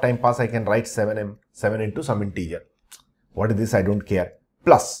just for time pass, I can write 7 into some integer. What is this? I don't care.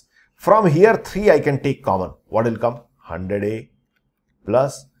 Plus, from here 3 I can take common. What will come? 100A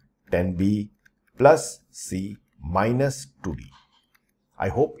plus 10B plus C minus 2D. I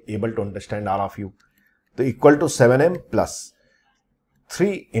hope able to understand all of you. So equal to 7M plus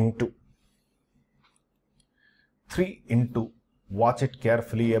 3 into, watch it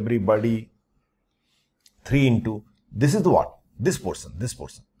carefully everybody, 3 into, this is the what? This portion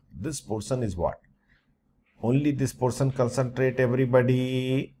is what? Only this portion, concentrate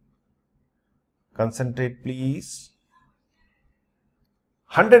everybody, concentrate please.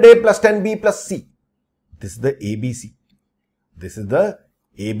 100A plus 10B plus C, this is the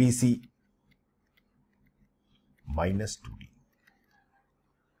ABC, minus 2D.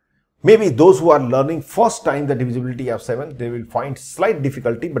 Maybe those who are learning first time the divisibility of 7, they will find slight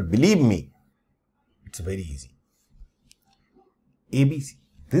difficulty, but believe me, it's very easy. ABC,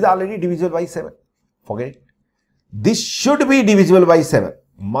 this is already divisible by 7, forget it. This should be divisible by 7,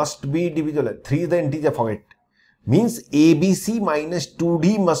 must be divisible, 3 is the integer, forget it. Means ABC minus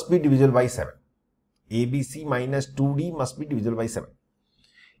 2D must be divisible by 7. ABC minus 2D must be divisible by 7.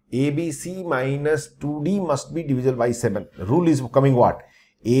 ABC minus 2D must be divisible by 7. Rule is coming what?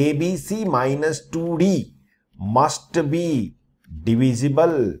 ABC minus 2D must be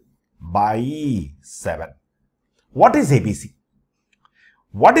divisible by 7. What is ABC?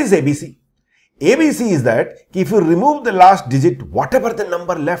 What is ABC? ABC is that if you remove the last digit, whatever the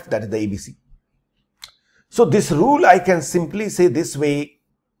number left, that is the ABC. So this rule I can simply say this way: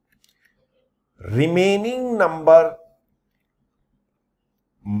 remaining number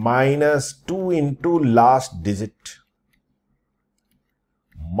minus 2 into last digit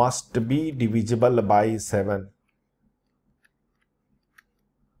must be divisible by 7.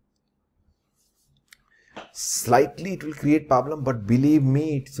 Slightly it will create problem, but believe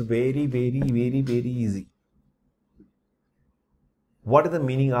me, it's very easy. What is the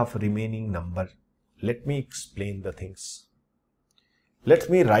meaning of remaining number? Let me explain the things. Let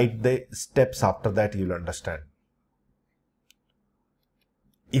me write the steps, after that you will understand.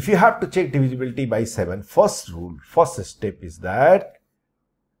 If you have to check divisibility by 7, first step is that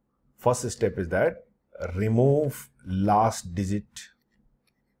remove last digit.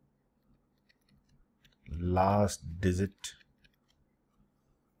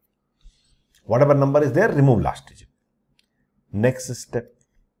 Whatever number is there, remove last digit. Next step,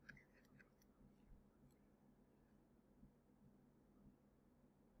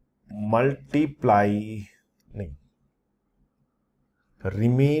 multiply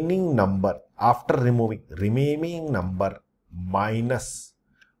remaining number after removing remaining number minus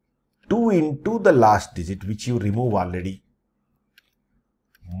 2 into the last digit which you remove already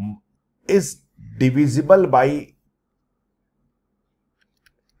is divisible by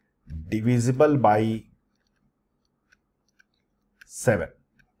 7.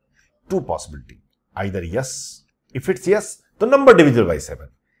 Two possibility, either yes. If it's yes, the number divisible by 7.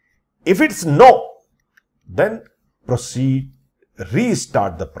 If it's no, then proceed,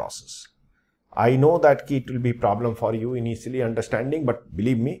 restart the process. I know that it will be problem for you initially understanding, but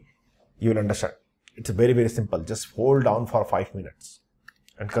believe me, you will understand. It's very, very simple. Just hold down for 5 minutes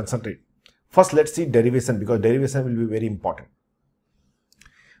and concentrate. First, let's see derivation, because derivation will be very important.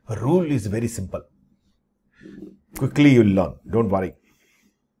 Rule is very simple. Quickly you will learn. Don't worry.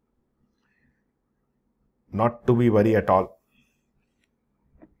 Not to be worried at all.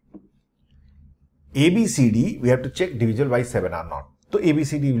 ABCD, we have to check divisible by 7 or not. So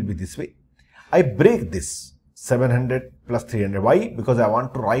ABCD will be this way. I break this 700 plus 300. Why? Because I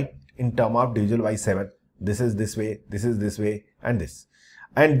want to write in term of divisible by 7. This is this way, this is this way, and this.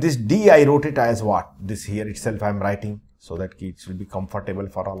 And this D, I wrote it as what? This here itself I am writing, so that it will be comfortable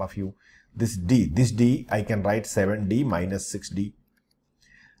for all of you. This D, I can write 7D minus 6D.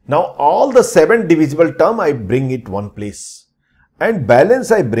 Now all the 7 divisible term I bring it one place, and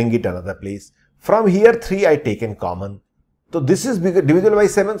balance I bring it another place. From here 3 I take in common. So this is divisible by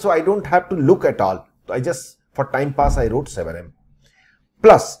 7, so I don't have to look at all. So I just, for time pass, I wrote 7m.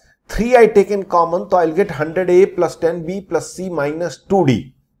 Plus 3 I take in common, so I'll get 100a plus 10b plus c minus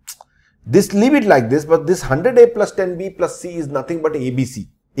 2d. This, leave it like this, but this 100a plus 10b plus c is nothing but ABC.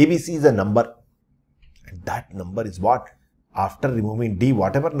 ABC is a number, and that number is what? After removing d,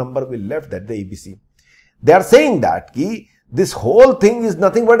 whatever number will left, that the ABC. They are saying that this whole thing is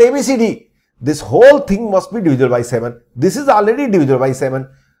nothing but ABCD. This whole thing must be divisible by 7. This is already divisible by 7.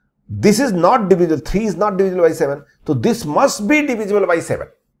 This is not divisible. 3 is not divisible by 7. So this must be divisible by 7.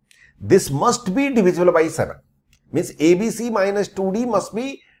 This must be divisible by 7. Means ABC minus 2D must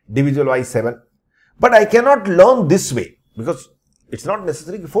be divisible by 7. But I cannot learn this way, because it's not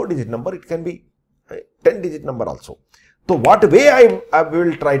necessarily 4-digit number. It can be a 10-digit number also. So what way I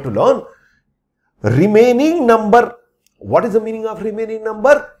will try to learn? Remaining number. What is the meaning of remaining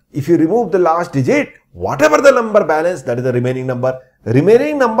number? If you remove the last digit, whatever the number balance, that is the remaining number.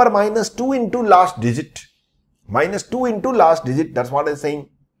 Remaining number minus 2 into last digit. Minus 2 into last digit, that's what I'm saying.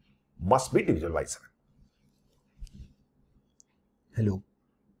 Must be divisible by 7. Hello.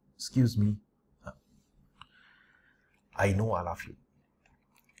 Excuse me. I know all of you.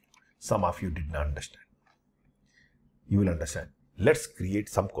 Some of you did not understand. You will understand. Let's create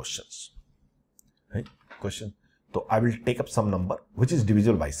some questions. Right? Question. So I will take up some number which is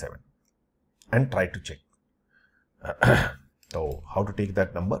divisible by 7 and try to check. So how to take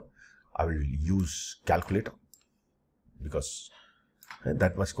that number? I will use calculator, because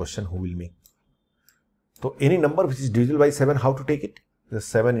that much question who will make. So any number which is divisible by 7, how to take it? Just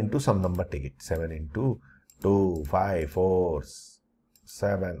 7 into some number, take it. 7 into 2, 5, 4,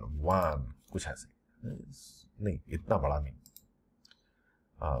 7, 1. कुछ ऐसे नहीं, इतना बड़ा नहीं.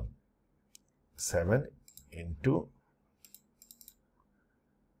 7 into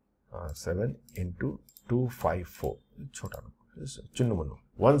 254. छोटा number. Chunnu Munnu.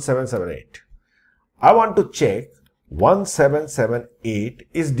 1778. I want to check 1778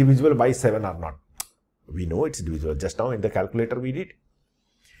 is divisible by 7 or not. We know it's divisible. Just now in the calculator we did.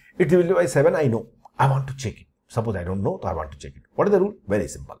 It's divisible by 7, I know. I want to check it. Suppose I don't know, so I want to check it. What is the rule? Very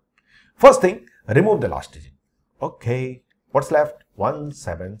simple. First thing, remove the last digit. Okay. What's left?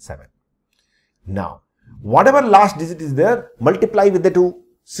 177. Now, whatever last digit is there, multiply with the 2.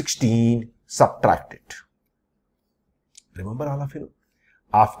 16. Subtract it. Remember all of you?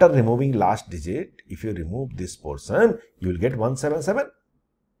 After removing last digit, if you remove this portion, you will get 177.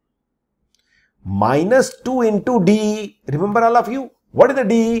 Minus 2 into D. Remember all of you? What is the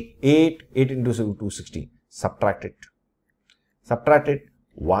D? 8. 8 into 2, 16. Subtract it. Subtract it.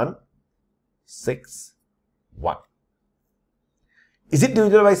 1, 6, 1. Is it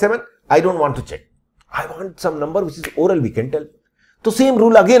divisible by 7? I don't want to check. I want some number which is oral, we can tell. So same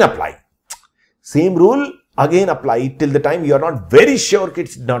rule again apply. Same rule again apply till the time you are not very sure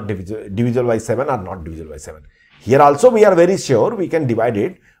it's not divisible by 7 or not divisible by 7. Here also we are very sure we can divide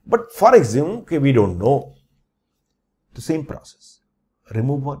it. But for example, we don't know. The same process.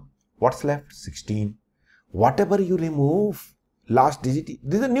 Remove 1. What's left? 16. Whatever you remove, last digit,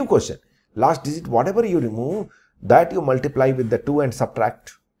 this is a new question. Last digit, whatever you remove, that you multiply with the 2 and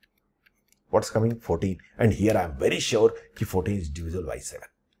subtract. What's coming? 14. And here I am very sure that 14 is divisible by 7.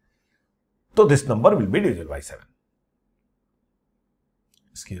 So this number will be divisible by 7.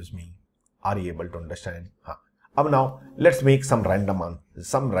 Excuse me. Are you able to understand? Now let's make some random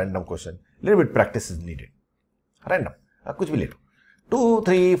question. Little bit practice is needed. Random. कुछ भी ले लो. 2,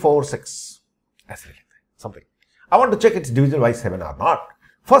 3, 4, 6. ऐसे ले लेते हैं. Something. I want to check it's divisible by 7 or not.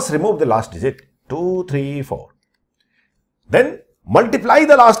 First remove the last digit. 2, 3, 4. Then multiply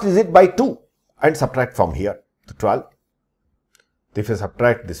the last digit by 2 and subtract from here to 12. If you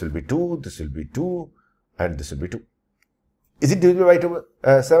subtract, this will be 2, this will be 2, and this will be 2. Is it divisible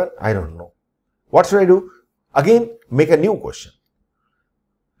by 7? I don't know. What should I do? Again, make a new question.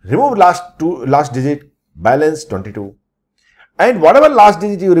 Remove last digit, balance 22. And whatever last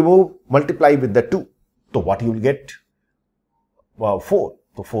digit you remove, multiply with the 2. So what you will get? Well, 4.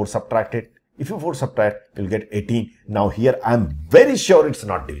 So 4 subtract it. If you 4 subtract, you will get 18. Now here I am very sure it's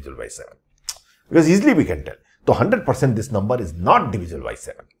not divisible by 7. Because easily we can tell. So 100% this number is not divisible by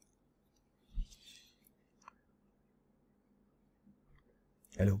 7.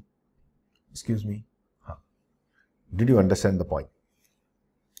 Hello? Excuse me? Did you understand the point?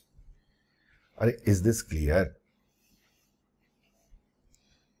 Is this clear?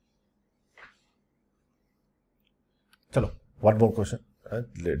 Chalo, one more question.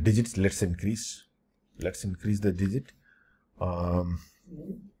 Digits, let's increase. Let's increase the digit.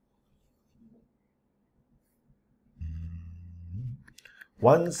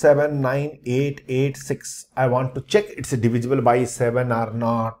 179886. I want to check it's divisible by 7 or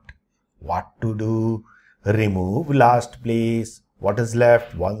not. What to do? Remove last place. What is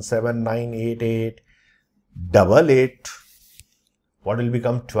left? 17988. Double it. What will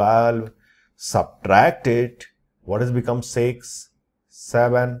become 12? Subtract it. What has become 6?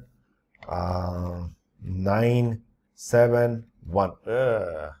 7, 9, 7, 1.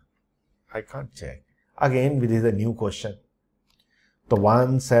 I can't check. Again, this is a new question. So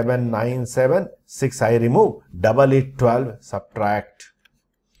 1797, 6 I remove, double it 12, subtract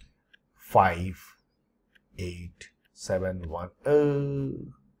 5, 8, 7, 1.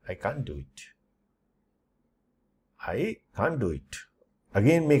 I can't do it. I can't do it.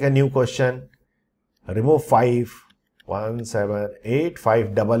 Again, make a new question. Remove 5, 1, 7, 8,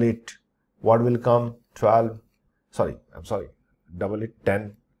 5, double it. What will come? 12. Double it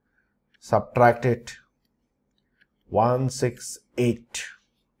 10. Subtract it. 1, 6, 8.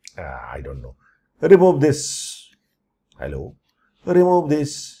 I don't know. Remove this. Hello. Remove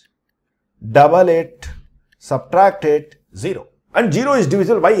this. Double it. Subtract it. 0. And 0 is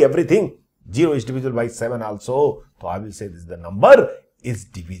divisible by everything. 0 is divisible by 7 also. So I will say this, the number is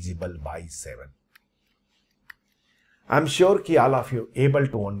divisible by 7. I am sure ki all of you able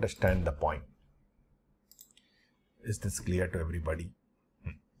to understand the point. Is this clear to everybody?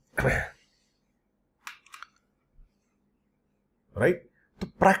 Right? To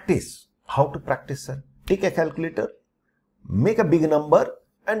practice. How to practice, sir? Take a calculator, make a big number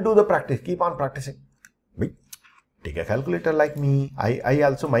and do the practice. Keep on practicing. Take a calculator like me.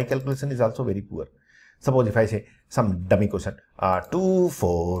 My calculation is also very poor. Suppose if I say some dummy question, 2,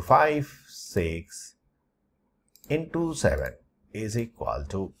 4, 5, 6 into 7 is equal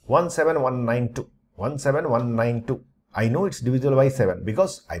to 17192. 17192. I know it's divisible by 7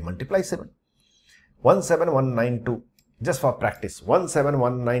 because I multiply 7. 17192. Just for practice,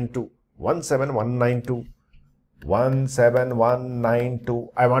 17192, 17192, 17192.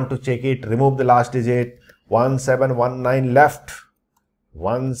 I want to check it. Remove the last digit. 1719 left.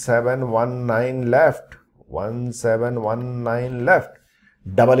 1719 left. 1719 left.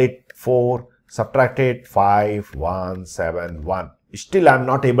 Double it 4. Subtract it 5171. Still I am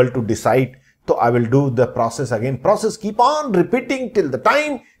not able to decide. So I will do the process again. Process keep on repeating till the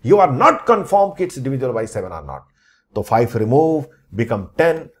time you are not confirmed it's divisible by 7 or not. So 5 remove, become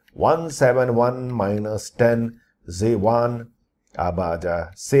 10, 171 minus 10, 1,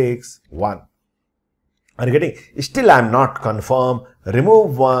 6, 1. Are you getting? Still I am not confirmed.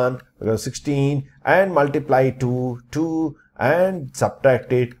 Remove 1, 16 and multiply 2, 2 and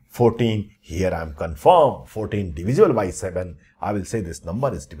subtract it 14. Here I am confirmed. 14 divisible by 7. I will say this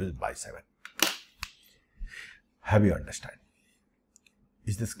number is divisible by 7. Have you understand?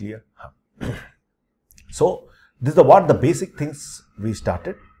 Is this clear? So, this is what the basic things we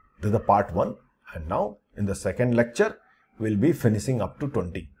started. This is the part 1 and now in the second lecture we will be finishing up to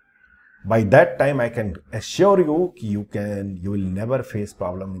 20. By that time I can assure you you will never face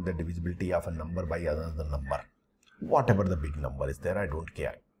problem in the divisibility of a number by another number. Whatever the big number is there, I don't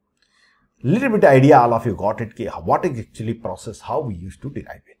care. Little bit idea all of you got it, what is actually process, how we used to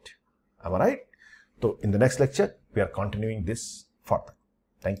derive it. Am I right? So in the next lecture we are continuing this further.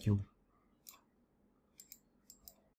 Thank you.